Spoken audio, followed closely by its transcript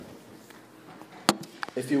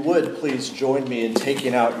If you would, please join me in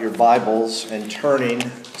taking out your Bibles and turning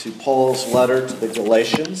to Paul's letter to the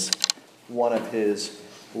Galatians, one of his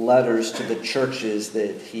letters to the churches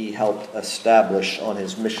that he helped establish on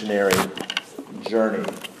his missionary journey.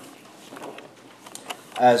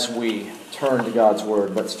 As we turn to God's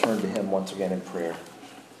Word, let's turn to Him once again in prayer.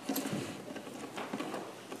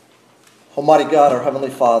 Almighty God, our Heavenly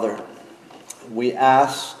Father, we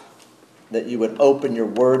ask that you would open your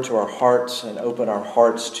word to our hearts and open our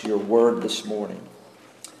hearts to your word this morning.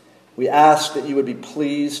 We ask that you would be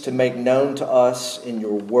pleased to make known to us in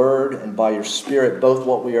your word and by your Spirit both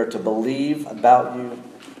what we are to believe about you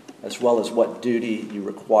as well as what duty you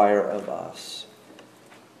require of us.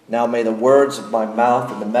 Now may the words of my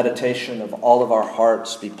mouth and the meditation of all of our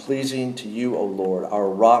hearts be pleasing to you, O Lord, our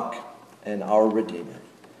rock and our Redeemer.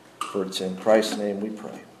 For it's in Christ's name we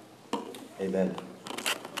pray. Amen.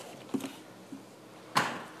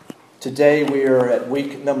 Today we are at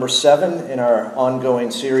week number 7 in our ongoing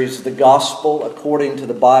series, The Gospel According to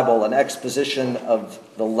the Bible, an exposition of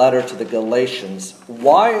the letter to the Galatians.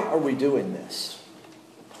 Why are we doing this?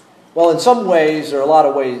 Well, in some ways, there's a lot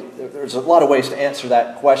of ways to answer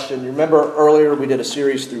that question. You remember earlier we did a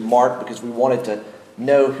series through Mark because we wanted to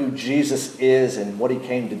know who Jesus is and what he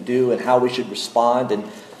came to do and how we should respond. And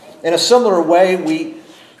in a similar way,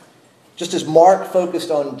 just as Mark focused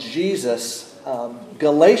on Jesus,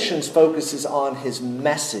 Galatians focuses on his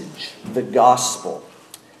message, the gospel.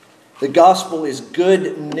 The gospel is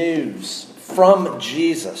good news from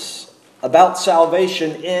Jesus about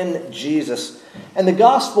salvation in Jesus. And the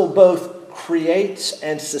gospel both creates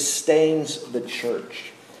and sustains the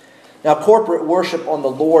church. Now, corporate worship on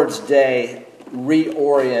the Lord's Day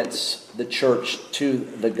reorients the church to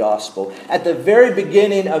the gospel. At the very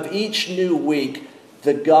beginning of each new week,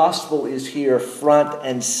 the gospel is here front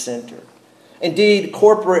and center. Indeed,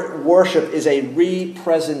 corporate worship is a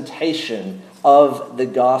representation of the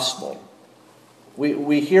gospel.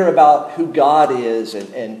 We hear about who God is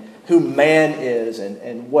and who man is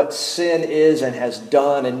and what sin is and has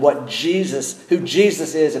done and who Jesus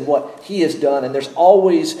is and what he has done. And there's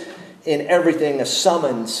always in everything a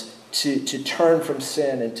summons to turn from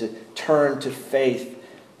sin and to turn to faith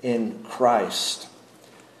in Christ.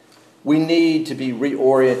 We need to be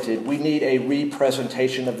reoriented. We need a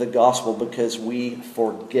representation of the gospel because we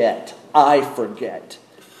forget. I forget.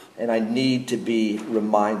 And I need to be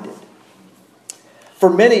reminded. For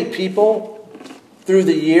many people, through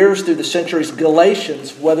the years, through the centuries,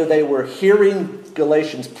 Galatians, whether they were hearing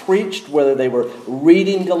Galatians preached, whether they were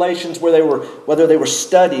reading Galatians, whether they were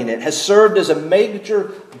studying it, has served as a major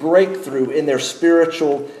breakthrough in their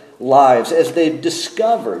spiritual lives as they've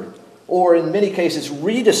discovered, or in many cases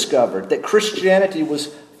rediscovered, that Christianity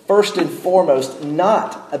was first and foremost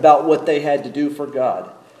not about what they had to do for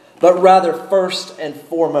God, but rather first and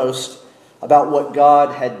foremost about what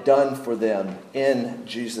God had done for them in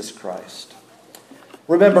Jesus Christ.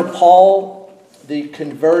 Remember Paul, the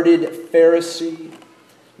converted Pharisee,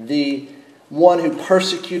 the one who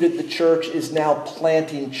persecuted the church, is now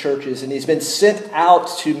planting churches. And he's been sent out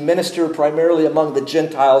to minister primarily among the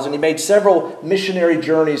Gentiles. And he made several missionary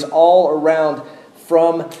journeys all around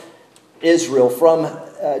from Israel, from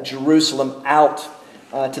Jerusalem out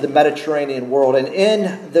to the Mediterranean world. And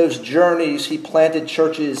in those journeys, he planted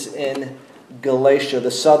churches in Galatia,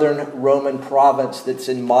 the southern Roman province that's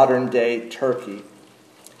in modern-day Turkey.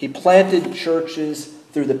 He planted churches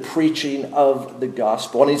through the preaching of the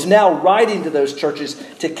gospel. And he's now writing to those churches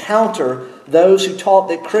to counter those who taught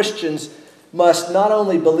that Christians must not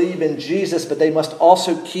only believe in Jesus, but they must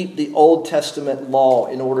also keep the Old Testament law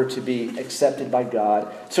in order to be accepted by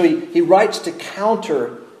God. So he writes to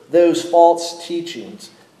counter those false teachings,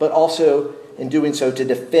 but also in doing so to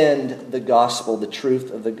defend the gospel, the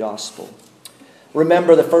truth of the gospel.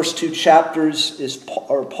 Remember, the first 2 chapters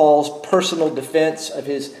are Paul's personal defense of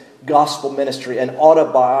his gospel ministry, an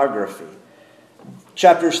autobiography.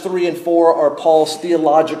 Chapters 3 and 4 are Paul's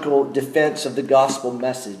theological defense of the gospel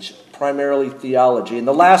message, primarily theology. And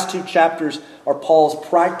the last 2 chapters are Paul's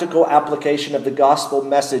practical application of the gospel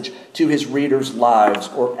message to his readers' lives,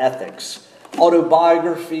 or ethics.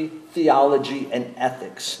 Autobiography, theology, and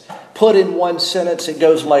ethics. Put in one sentence, it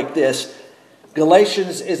goes like this: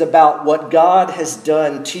 Galatians is about what God has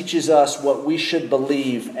done, teaches us what we should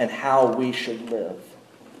believe and how we should live.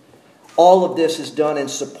 All of this is done in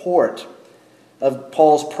support of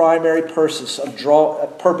Paul's primary purpose of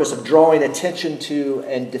drawing attention to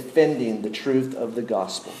and defending the truth of the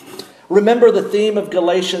gospel. Remember the theme of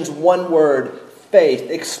Galatians, one word,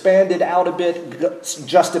 faith, expanded out a bit,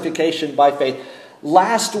 justification by faith.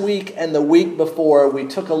 Last week and the week before, we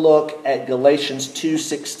took a look at Galatians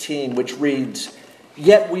 2:16, which reads,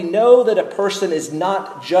 Yet we know that a person is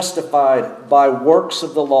not justified by works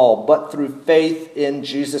of the law, but through faith in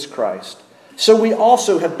Jesus Christ. So we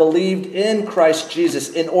also have believed in Christ Jesus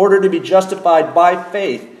in order to be justified by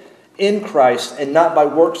faith in Christ and not by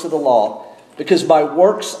works of the law, because by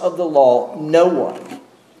works of the law no one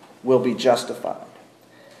will be justified.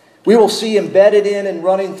 We will see embedded in and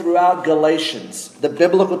running throughout Galatians the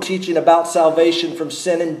biblical teaching about salvation from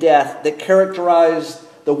sin and death that characterized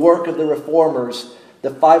the work of the Reformers,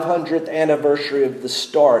 the 500th anniversary of the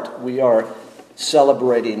start we are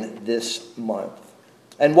celebrating this month.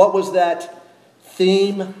 And what was that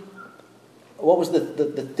theme? What was the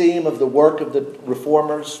theme of the work of the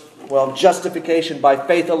Reformers? Well, justification by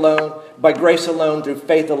faith alone, by grace alone, through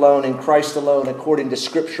faith alone, in Christ alone, according to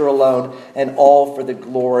Scripture alone, and all for the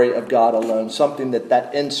glory of God alone. Something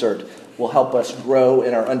that insert will help us grow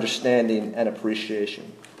in our understanding and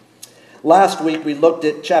appreciation. Last week we looked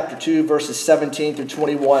at chapter 2, verses 17 through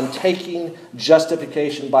 21, taking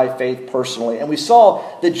justification by faith personally. And we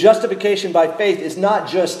saw that justification by faith is not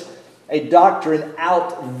just a doctrine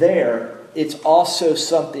out there, it's also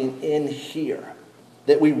something in here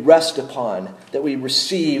that we rest upon, that we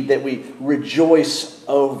receive, that we rejoice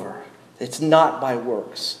over. It's not by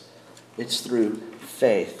works. It's through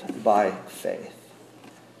faith, by faith.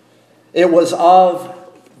 It was of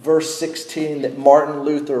verse 16 that Martin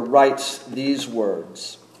Luther writes these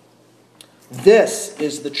words. This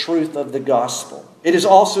is the truth of the gospel. It is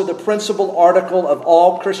also the principal article of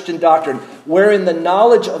all Christian doctrine, wherein the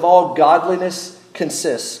knowledge of all godliness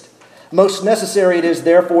consists. Most necessary it is,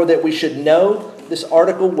 therefore, that we should know this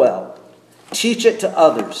article well, teach it to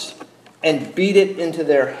others, and beat it into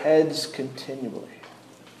their heads continually.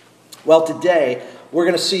 Well, today we're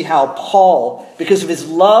going to see how Paul, because of his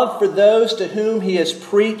love for those to whom he has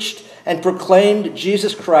preached and proclaimed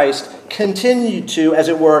Jesus Christ, continued to, as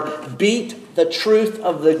it were, beat the truth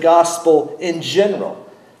of the gospel in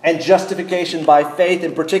general, and justification by faith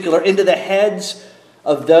in particular, into the heads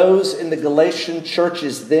of those in the Galatian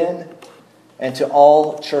churches then, and to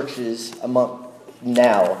all churches among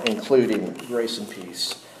now, including Grace and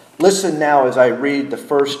Peace. Listen now as I read the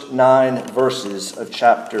first 9 verses of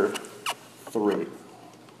chapter 3.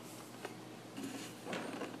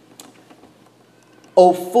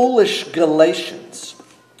 O foolish Galatians,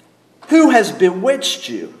 who has bewitched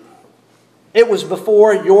you? It was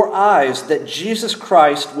before your eyes that Jesus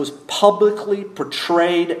Christ was publicly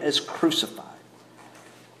portrayed as crucified.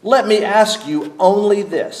 Let me ask you only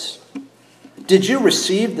this. Did you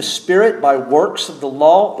receive the Spirit by works of the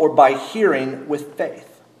law or by hearing with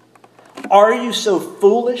faith? Are you so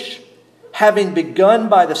foolish? Having begun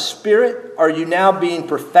by the Spirit, are you now being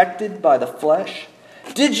perfected by the flesh?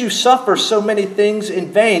 Did you suffer so many things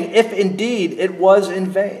in vain, if indeed it was in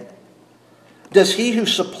vain? Does he who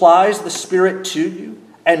supplies the Spirit to you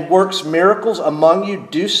and works miracles among you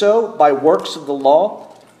do so by works of the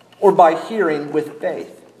law or by hearing with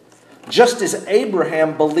faith? Just as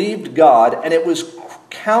Abraham believed God, and it was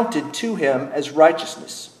counted to him as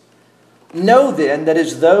righteousness. Know then that it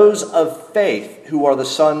is those of faith who are the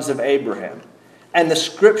sons of Abraham. And the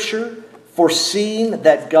Scripture, foreseeing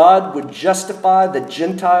that God would justify the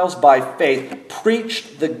Gentiles by faith,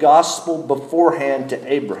 preached the gospel beforehand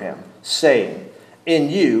to Abraham, saying, In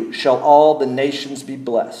you shall all the nations be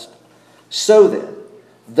blessed. So then,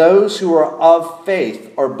 those who are of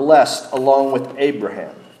faith are blessed along with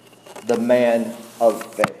Abraham, the man of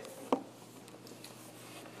faith.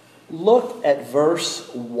 Look at verse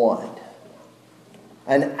 1.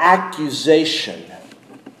 An accusation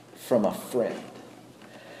from a friend.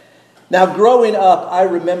 Now, growing up, I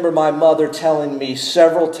remember my mother telling me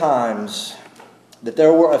several times that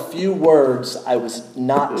there were a few words I was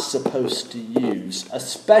not supposed to use,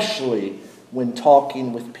 especially when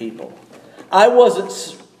talking with people. I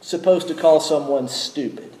wasn't supposed to call someone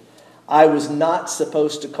stupid. I was not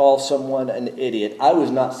supposed to call someone an idiot. I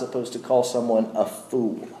was not supposed to call someone a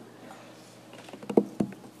fool.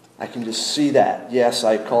 I can just see that. Yes,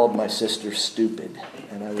 I called my sister stupid,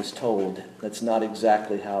 and I was told that's not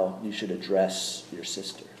exactly how you should address your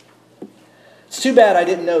sister. It's too bad I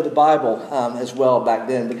didn't know the Bible as well back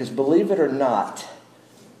then, because believe it or not,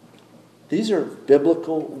 these are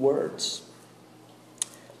biblical words.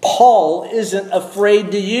 Paul isn't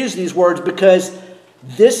afraid to use these words because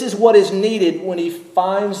this is what is needed when he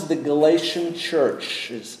finds the Galatian church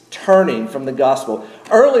is turning from the gospel.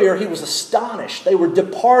 Earlier, he was astonished. They were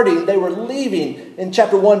departing. They were leaving. In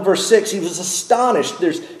chapter 1, verse 6, he was astonished.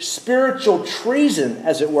 There's spiritual treason,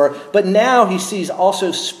 as it were. But now he sees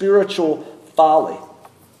also spiritual folly.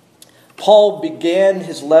 Paul began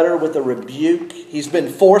his letter with a rebuke. He's been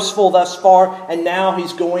forceful thus far, and now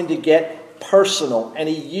he's going to get personal, and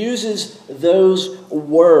he uses those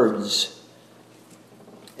words.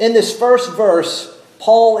 In this first verse,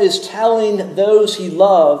 Paul is telling those he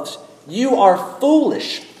loves, you are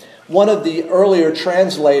foolish. One of the earlier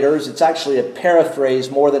translators, it's actually a paraphrase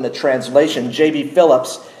more than a translation, J.B.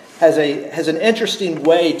 Phillips, has an interesting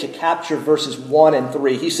way to capture verses 1 and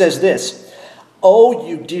 3. He says this, "Oh,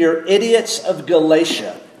 you dear idiots of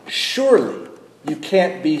Galatia, surely you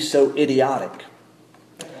can't be so idiotic."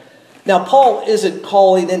 Now, Paul isn't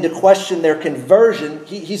calling into question their conversion.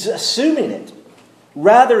 He's assuming it.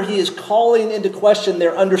 Rather, he is calling into question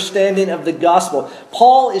their understanding of the gospel.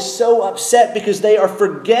 Paul is so upset because they are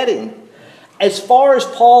forgetting. As far as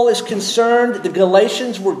Paul is concerned, the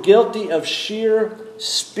Galatians were guilty of sheer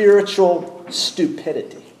spiritual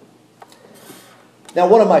stupidity. Now,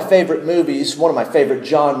 one of my favorite movies, one of my favorite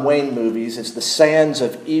John Wayne movies, is The Sands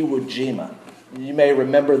of Iwo Jima. You may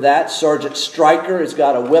remember that. Sergeant Stryker has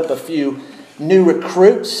got to whip a few new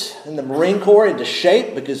recruits in the Marine Corps into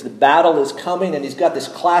shape because the battle is coming, and he's got this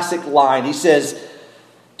classic line. He says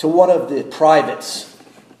to one of the privates,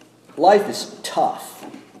 "Life is tough,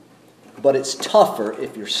 but it's tougher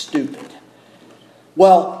if you're stupid."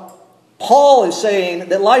 Well, Paul is saying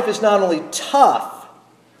that life is not only tough,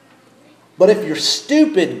 but if you're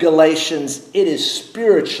stupid, Galatians, it is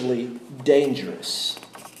spiritually dangerous.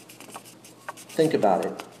 Think about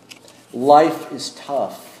it. Life is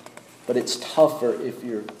tough, but it's tougher if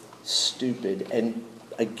you're stupid. And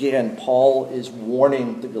again, Paul is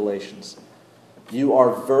warning the Galatians. You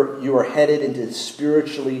are headed into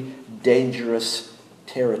spiritually dangerous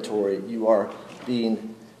territory. You are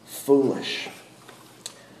being foolish.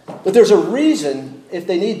 But there's a reason if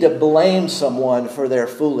they need to blame someone for their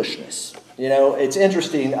foolishness. You know, it's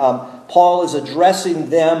interesting. Paul is addressing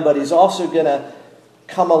them, but he's also going to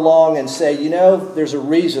come along and say, you know, there's a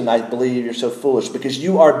reason I believe you're so foolish, because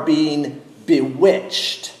you are being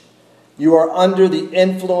bewitched. You are under the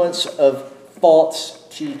influence of false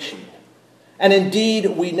teaching. And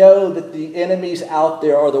indeed, we know that the enemies out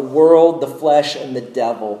there are the world, the flesh, and the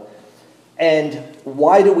devil. And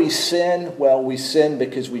why do we sin? Well, we sin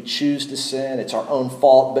because we choose to sin. It's our own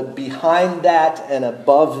fault. But behind that and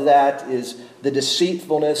above that is the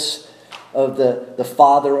deceitfulness of the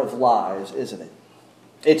father of lies, isn't it?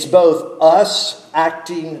 It's both us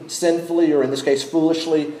acting sinfully, or in this case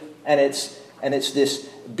foolishly, and it's this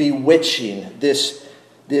bewitching, this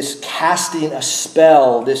casting a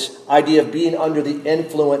spell, this idea of being under the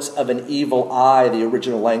influence of an evil eye, the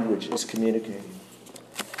original language is communicating.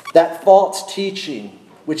 That false teaching,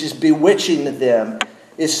 which is bewitching them,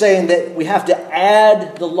 is saying that we have to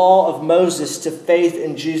add the law of Moses to faith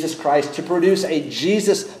in Jesus Christ to produce a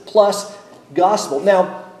Jesus plus gospel.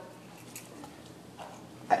 Now,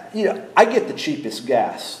 I get the cheapest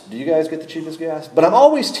gas. Do you guys get the cheapest gas? But I'm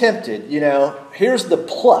always tempted, here's the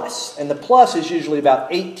plus. And the plus is usually about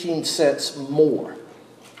 18 cents more.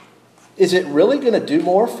 Is it really going to do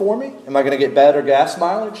more for me? Am I going to get better gas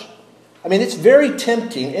mileage? I mean, it's very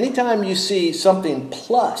tempting. Anytime you see something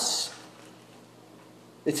plus,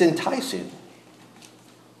 it's enticing.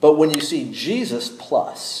 But when you see Jesus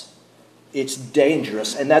plus, it's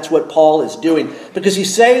dangerous. And that's what Paul is doing. Because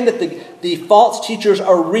he's saying that the false teachers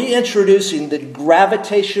are reintroducing the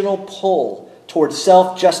gravitational pull towards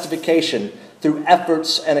self-justification through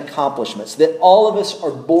efforts and accomplishments that all of us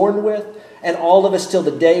are born with, and all of us till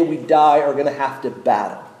the day we die are going to have to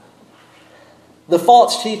battle. The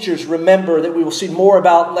false teachers, remember, that we will see more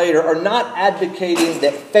about later, are not advocating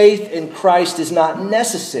that faith in Christ is not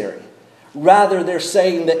necessary. Rather, they're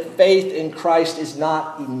saying that faith in Christ is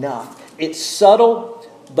not enough. It's subtle,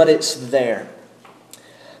 but it's there.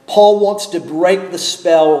 Paul wants to break the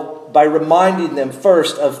spell by reminding them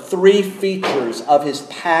first of three features of his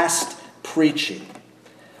past preaching.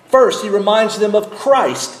 First, he reminds them of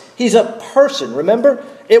Christ. He's a person, remember?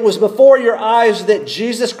 It was before your eyes that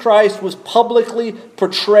Jesus Christ was publicly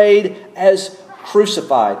portrayed as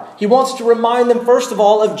crucified. He wants to remind them, first of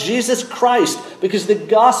all, of Jesus Christ, because the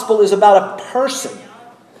gospel is about a person.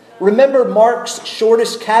 Remember Mark's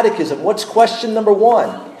shortest catechism. What's question number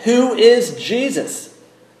 1? Who is Jesus?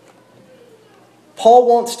 Paul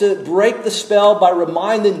wants to break the spell by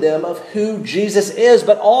reminding them of who Jesus is,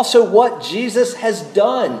 but also what Jesus has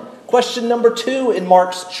done. Question number 2 in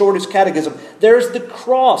Mark's shortest catechism. There's the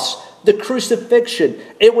cross, the crucifixion.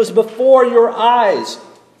 It was before your eyes.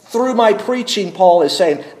 Through my preaching, Paul is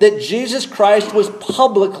saying, that Jesus Christ was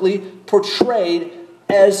publicly portrayed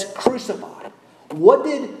as crucified. What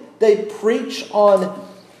did they preach on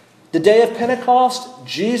the day of Pentecost?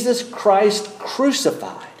 Jesus Christ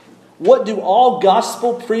crucified. What do all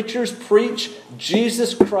gospel preachers preach?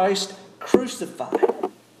 Jesus Christ crucified.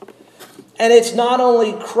 And it's not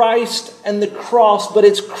only Christ and the cross, but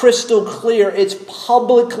it's crystal clear. It's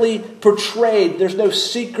publicly portrayed. There's no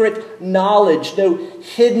secret knowledge, no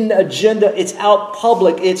hidden agenda. It's out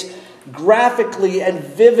public. It's graphically and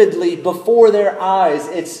vividly before their eyes.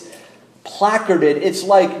 It's placarded. It's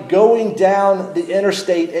like going down the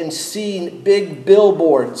interstate and seeing big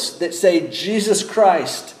billboards that say, Jesus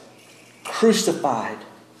Christ crucified.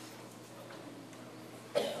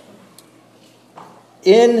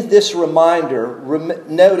 In this reminder,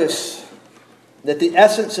 notice that the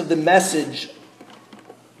essence of the message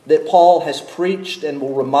that Paul has preached and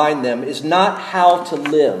will remind them is not how to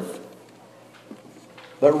live,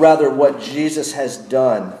 but rather what Jesus has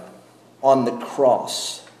done on the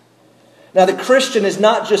cross. Now, the Christian is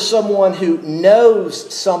not just someone who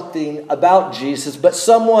knows something about Jesus, but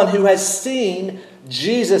someone who has seen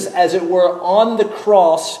Jesus, as it were, on the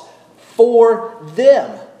cross for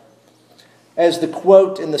them. As the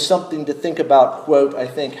quote in the Something to Think About quote, I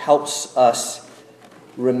think, helps us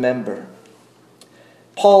remember.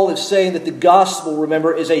 Paul is saying that the gospel,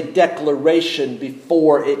 remember, is a declaration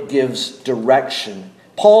before it gives direction.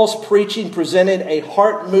 Paul's preaching presented a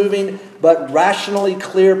heart-moving but rationally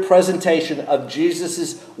clear presentation of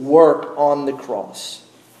Jesus' work on the cross.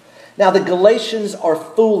 Now, the Galatians are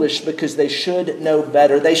foolish because they should know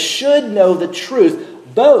better. They should know the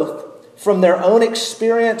truth, both from their own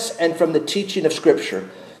experience and from the teaching of Scripture.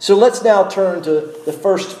 So let's now turn to the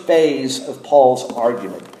first phase of Paul's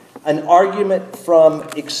argument, an argument from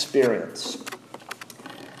experience.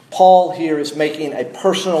 Paul here is making a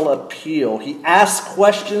personal appeal. He asks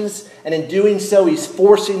questions, and in doing so, he's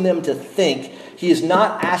forcing them to think. He is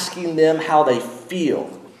not asking them how they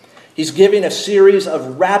feel. He's giving a series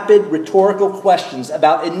of rapid rhetorical questions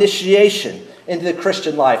about initiation into the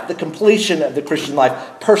Christian life, the completion of the Christian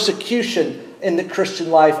life, persecution in the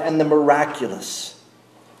Christian life, and the miraculous.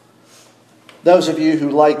 Those of you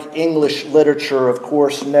who like English literature, of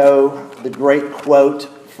course, know the great quote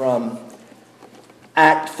from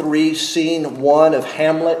Act 3, Scene 1 of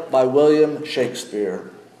Hamlet by William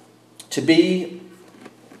Shakespeare. To be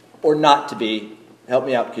or not to be, help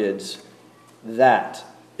me out, kids, that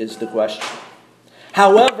is the question.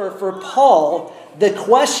 However, for Paul,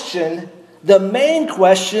 the main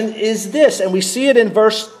question is this, and we see it in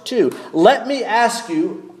verse 2. Let me ask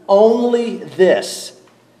you only this.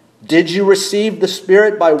 Did you receive the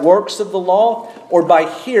Spirit by works of the law or by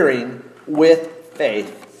hearing with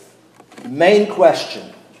faith? Main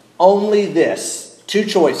question, only this. Two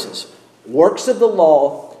choices, works of the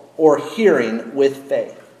law or hearing with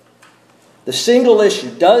faith. The single issue,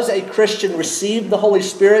 does a Christian receive the Holy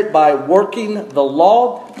Spirit by working the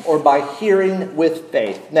law or by hearing with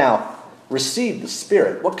faith? Now, receive the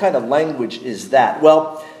Spirit. What kind of language is that?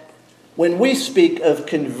 Well, when we speak of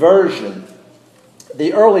conversion,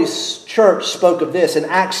 the early church spoke of this. In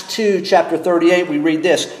Acts 2, chapter 38, we read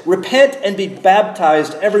this. Repent and be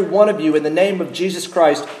baptized, every one of you, in the name of Jesus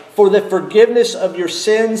Christ, for the forgiveness of your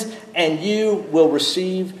sins, and you will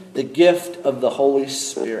receive the gift of the Holy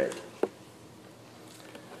Spirit.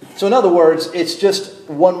 So in other words, it's just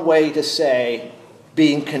one way to say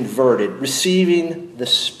being converted, receiving the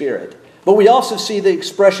Spirit. But we also see the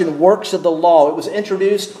expression works of the law. It was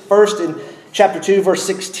introduced first in chapter 2, verse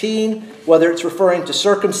 16, whether it's referring to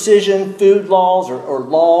circumcision, food laws, or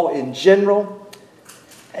law in general.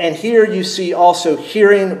 And here you see also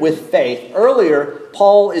hearing with faith. Earlier,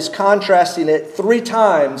 Paul is contrasting it 3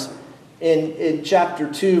 times in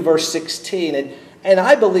chapter 2, verse 16. And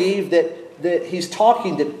I believe that he's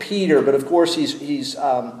talking to Peter, but of course he's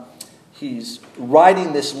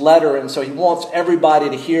writing this letter, and so he wants everybody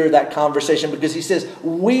to hear that conversation because he says,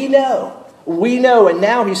 we know, and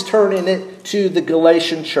now he's turning it to the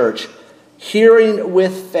Galatian church. Hearing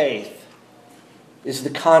with faith is the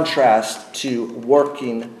contrast to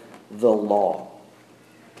working the law.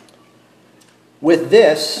 With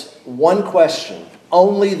this, one question,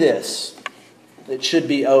 only this, it should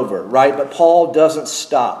be over, right? But Paul doesn't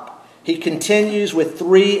stop. He continues with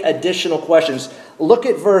 3 additional questions. Look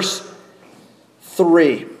at verse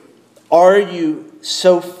 3. Are you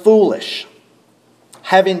so foolish?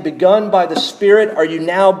 Having begun by the Spirit, are you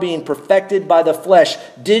now being perfected by the flesh?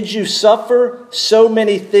 Did you suffer so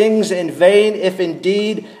many things in vain, if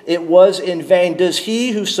indeed it was in vain? Does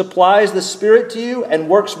he who supplies the Spirit to you and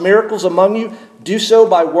works miracles among you do so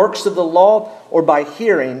by works of the law or by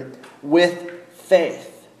hearing with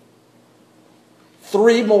faith?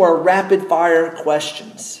 3 more rapid-fire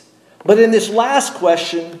questions. But in this last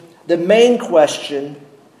question, the main question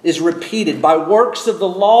is repeated, by works of the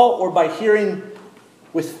law or by hearing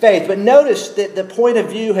with faith. But notice that the point of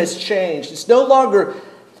view has changed. It's no longer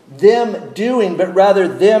them doing, but rather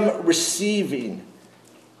them receiving.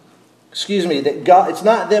 It's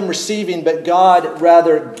not them receiving, but God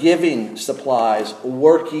rather giving supplies,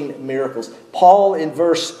 working miracles. Paul in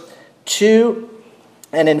verse 2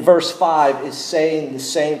 and in verse 5 is saying the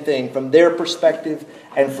same thing from their perspective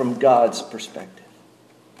and from God's perspective.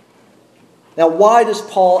 Now, why does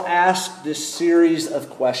Paul ask this series of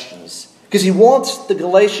questions? Because he wants the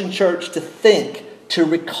Galatian church to think, to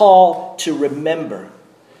recall, to remember.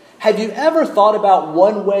 Have you ever thought about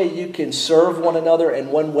one way you can serve one another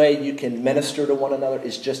and one way you can minister to one another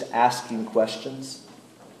is just asking questions?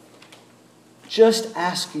 Just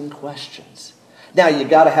asking questions. Now, you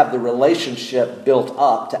got to have the relationship built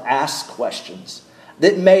up to ask questions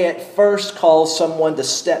that may at first cause someone to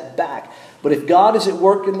step back. But if God is at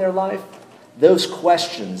work in their life, those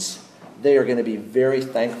questions they are going to be very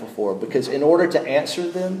thankful for, because in order to answer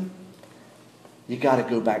them, you got to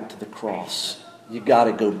go back to the cross. You got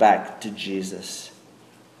to go back to Jesus.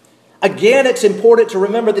 Again, it's important to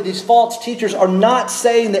remember that these false teachers are not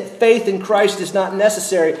saying that faith in Christ is not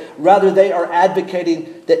necessary. Rather, they are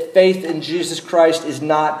advocating that faith in Jesus Christ is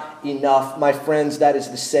not enough. My friends, that is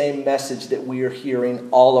the same message that we are hearing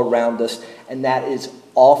all around us. And that is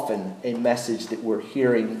often a message that we're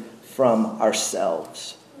hearing from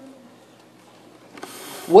ourselves.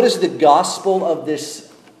 What is the gospel of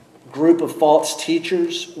this group of false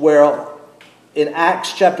teachers? Well, in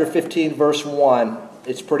Acts chapter 15, verse 1,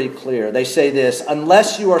 it's pretty clear. They say this: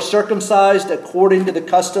 unless you are circumcised according to the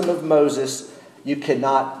custom of Moses, you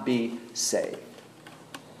cannot be saved.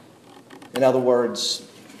 In other words,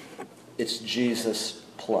 it's Jesus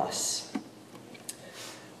plus.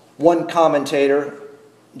 One commentator,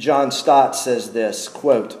 John Stott, says this,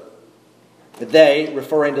 quote, "They,"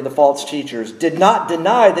 referring to the false teachers, "did not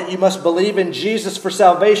deny that you must believe in Jesus for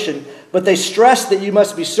salvation, but they stressed that you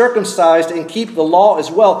must be circumcised and keep the law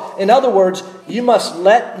as well. In other words, you must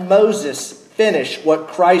let Moses finish what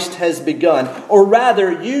Christ has begun. Or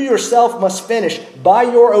rather, you yourself must finish by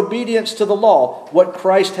your obedience to the law what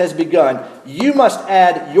Christ has begun. You must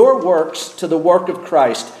add your works to the work of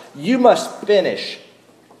Christ. You must finish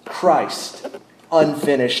Christ's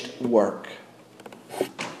unfinished work."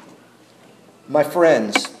 My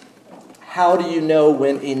friends, how do you know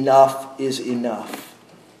when enough is enough?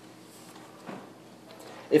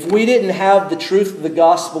 If we didn't have the truth of the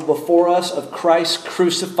gospel before us of Christ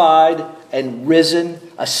crucified and risen,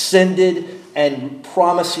 ascended, and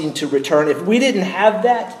promising to return, if we didn't have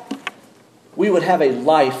that, we would have a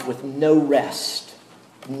life with no rest,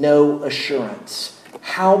 no assurance.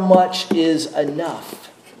 How much is enough?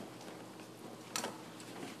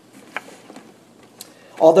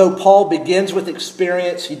 Although Paul begins with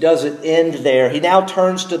experience, he doesn't end there. He now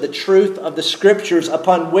turns to the truth of the Scriptures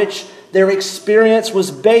upon which their experience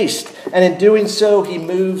was based. And in doing so, he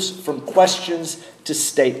moves from questions to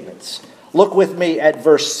statements. Look with me at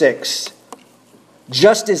verse 6.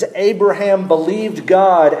 "Just as Abraham believed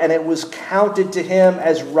God, and it was counted to him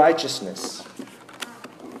as righteousness."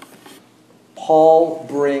 Paul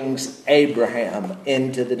brings Abraham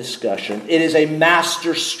into the discussion. It is a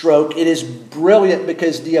master stroke. It is brilliant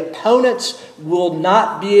because the opponents will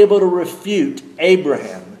not be able to refute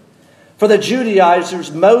Abraham. For the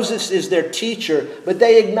Judaizers, Moses is their teacher, but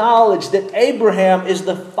they acknowledge that Abraham is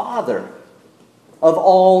the father of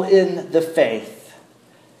all in the faith.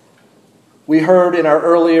 We heard in our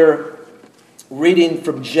earlier reading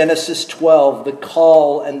from Genesis 12, the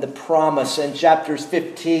call and the promise. In chapters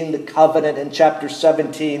 15, the covenant. In chapter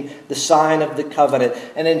 17, the sign of the covenant.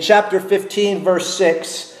 And in chapter 15, verse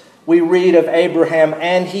 6, we read of Abraham,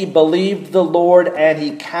 "And he believed the Lord, and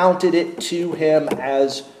he counted it to him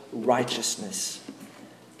as righteousness."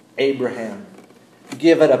 Abraham,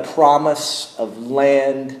 given a promise of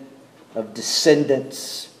land, of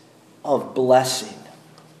descendants, of blessing.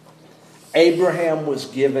 Abraham was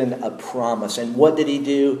given a promise. And what did he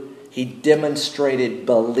do? He demonstrated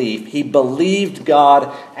belief. He believed God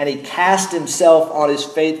and he cast himself on his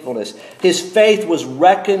faithfulness. His faith was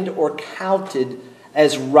reckoned or counted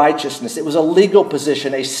as righteousness. It was a legal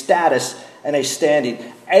position, a status, and a standing.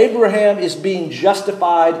 Abraham is being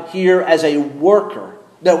justified here as a worker.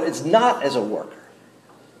 No, it's not as a worker,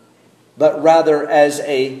 but rather as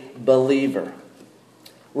a believer.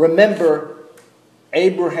 Remember,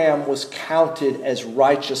 Abraham was counted as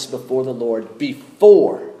righteous before the Lord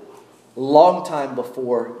long time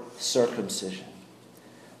before circumcision.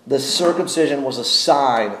 The circumcision was a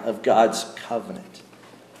sign of God's covenant.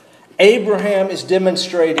 Abraham is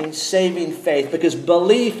demonstrating saving faith because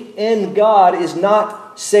belief in God is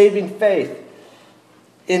not saving faith.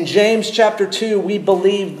 In James chapter 2, we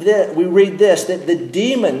read this, that the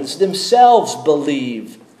demons themselves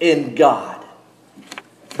believe in God.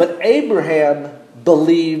 But Abraham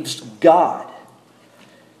believes God.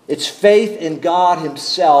 It's faith in God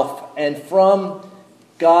himself, and from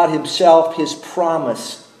God himself, his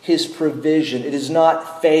promise, his provision. It is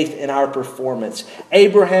not faith in our performance.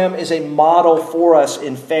 Abraham is a model for us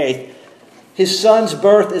in faith. His son's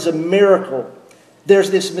birth is a miracle.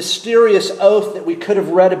 There's this mysterious oath that we could have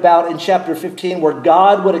read about in chapter 15 where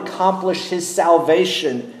God would accomplish his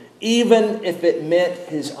salvation even if it meant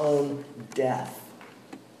his own death.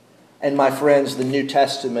 And my friends, the New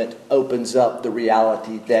Testament opens up the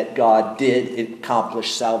reality that God did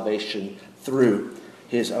accomplish salvation through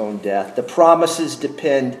his own death. The promises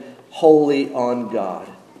depend wholly on God.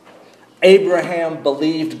 Abraham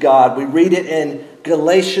believed God. We read it in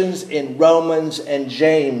Galatians, in Romans, and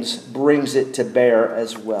James brings it to bear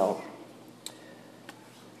as well.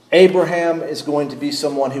 Abraham is going to be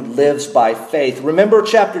someone who lives by faith. Remember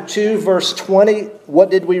chapter 2, verse 20?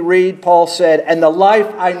 What did we read? Paul said, "And the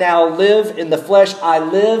life I now live in the flesh, I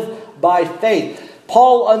live by faith."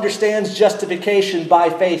 Paul understands justification by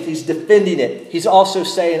faith. He's defending it. He's also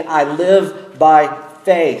saying, I live by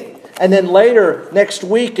faith. And then later, next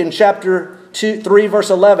week in chapter 3, verse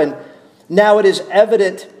 11, "Now it is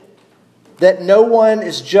evident that no one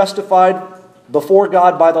is justified before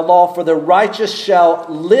God by the law, for the righteous shall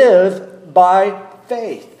live by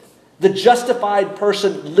faith." The justified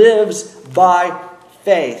person lives by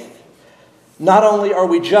faith. Not only are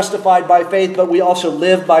we justified by faith, but we also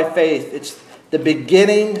live by faith. It's the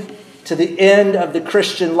beginning to the end of the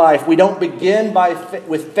Christian life. We don't begin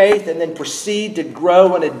with faith and then proceed to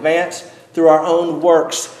grow and advance through our own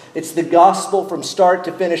works. It's the gospel from start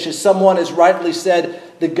to finish. As someone has rightly said,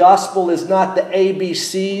 the gospel is not the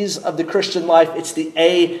ABCs of the Christian life, it's the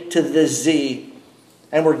A to the Z.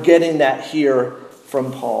 And we're getting that here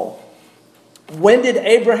from Paul. When did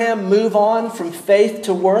Abraham move on from faith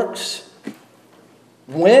to works?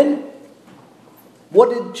 When? What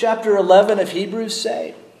did chapter 11 of Hebrews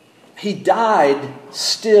say? He died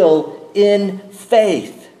still in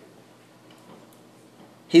faith.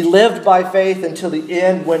 He lived by faith until the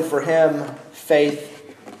end, when for him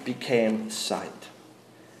faith became sight.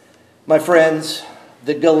 My friends,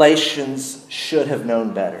 the Galatians should have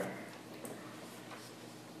known better,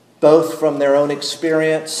 both from their own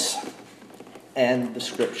experience and the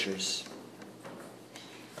Scriptures.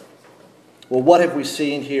 Well, what have we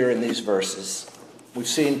seen here in these verses? We've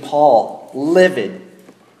seen Paul livid,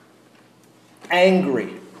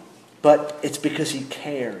 angry, but it's because he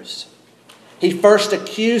cares. He first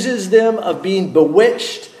accuses them of being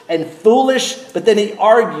bewitched and foolish, but then he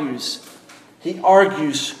argues. He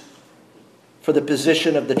argues for the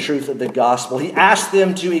position of the truth of the gospel. He asks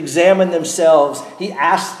them to examine themselves. He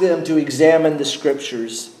asks them to examine the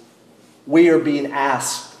Scriptures. We are being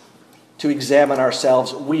asked to examine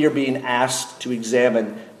ourselves. We are being asked to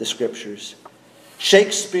examine the Scriptures.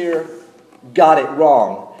 Shakespeare got it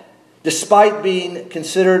wrong. Despite being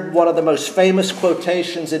considered one of the most famous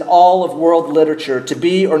quotations in all of world literature, to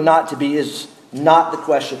be or not to be is not the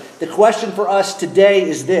question. The question for us today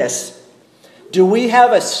is this: do we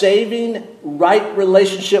have a saving, right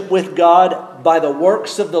relationship with God by the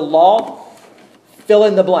works of the law? Fill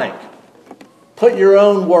in the blank. Put your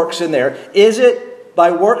own works in there. Is it by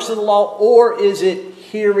works of the law, or is it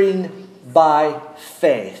hearing by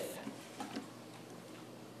faith?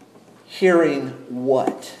 Hearing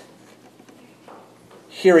what?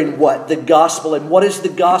 Hearing what? The gospel. And what is the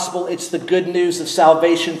gospel? It's the good news of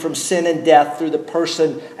salvation from sin and death through the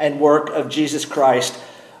person and work of Jesus Christ.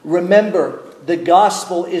 Remember, the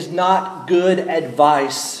gospel is not good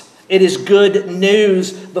advice. It is good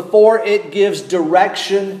news. Before it gives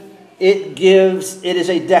direction, it is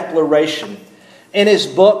a declaration. In his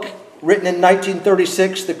book, written in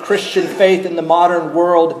 1936, The Christian Faith in the Modern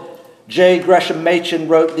World, J. Gresham Machen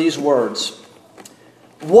wrote these words: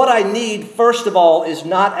 "What I need, first of all, is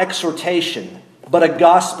not exhortation, but a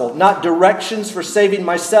gospel. Not directions for saving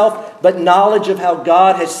myself, but knowledge of how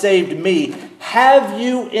God has saved me. Have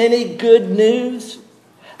you any good news?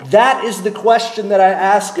 That is the question that I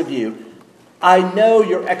ask of you. I know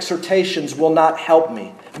your exhortations will not help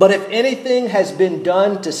me. But if anything has been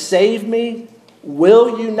done to save me,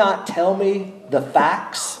 will you not tell me the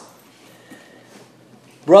facts?"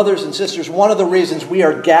 Brothers and sisters, one of the reasons we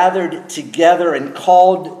are gathered together and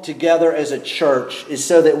called together as a church is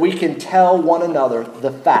so that we can tell one another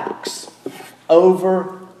the facts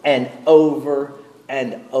over and over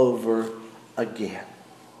and over again.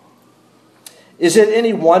 Is it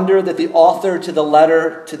any wonder that the author to the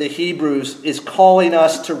letter to the Hebrews is calling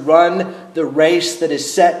us to run the race that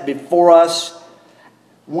is set before us?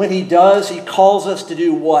 When he does, he calls us to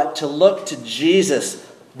do what? To look to Jesus,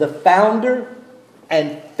 the founder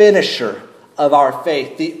and finisher of our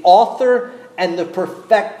faith, the author and the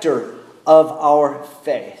perfecter of our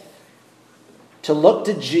faith, to look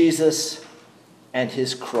to Jesus and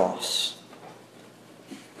his cross.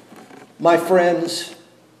 My friends,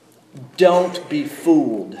 don't be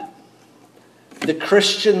fooled. The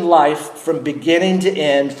Christian life from beginning to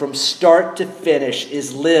end, from start to finish,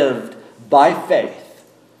 is lived by faith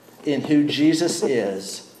in who Jesus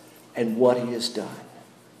is and what he has done.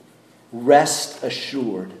 Rest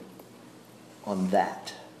assured on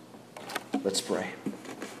that. Let's pray.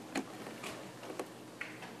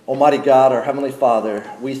 Almighty God, our Heavenly Father,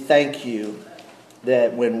 we thank you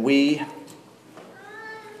that when we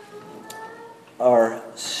are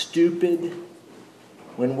stupid,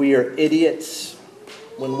 when we are idiots,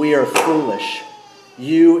 when we are foolish,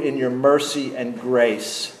 you in your mercy and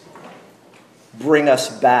grace bring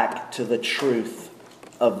us back to the truth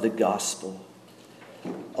of the gospel.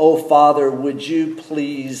 Oh, Father, would you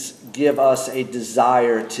please give us a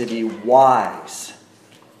desire to be wise,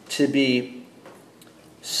 to be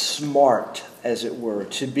smart, as it were,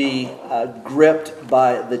 to be gripped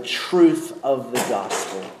by the truth of the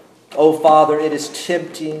gospel. Oh, Father, it is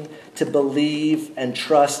tempting to believe and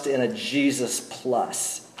trust in a Jesus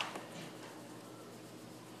plus.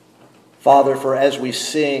 Father, for as we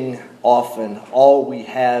sing often, all we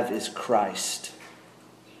have is Christ.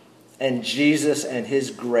 And Jesus and his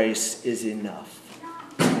grace is enough.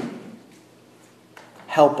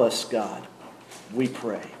 Help us, God, we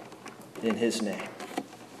pray. In his name,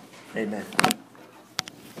 amen.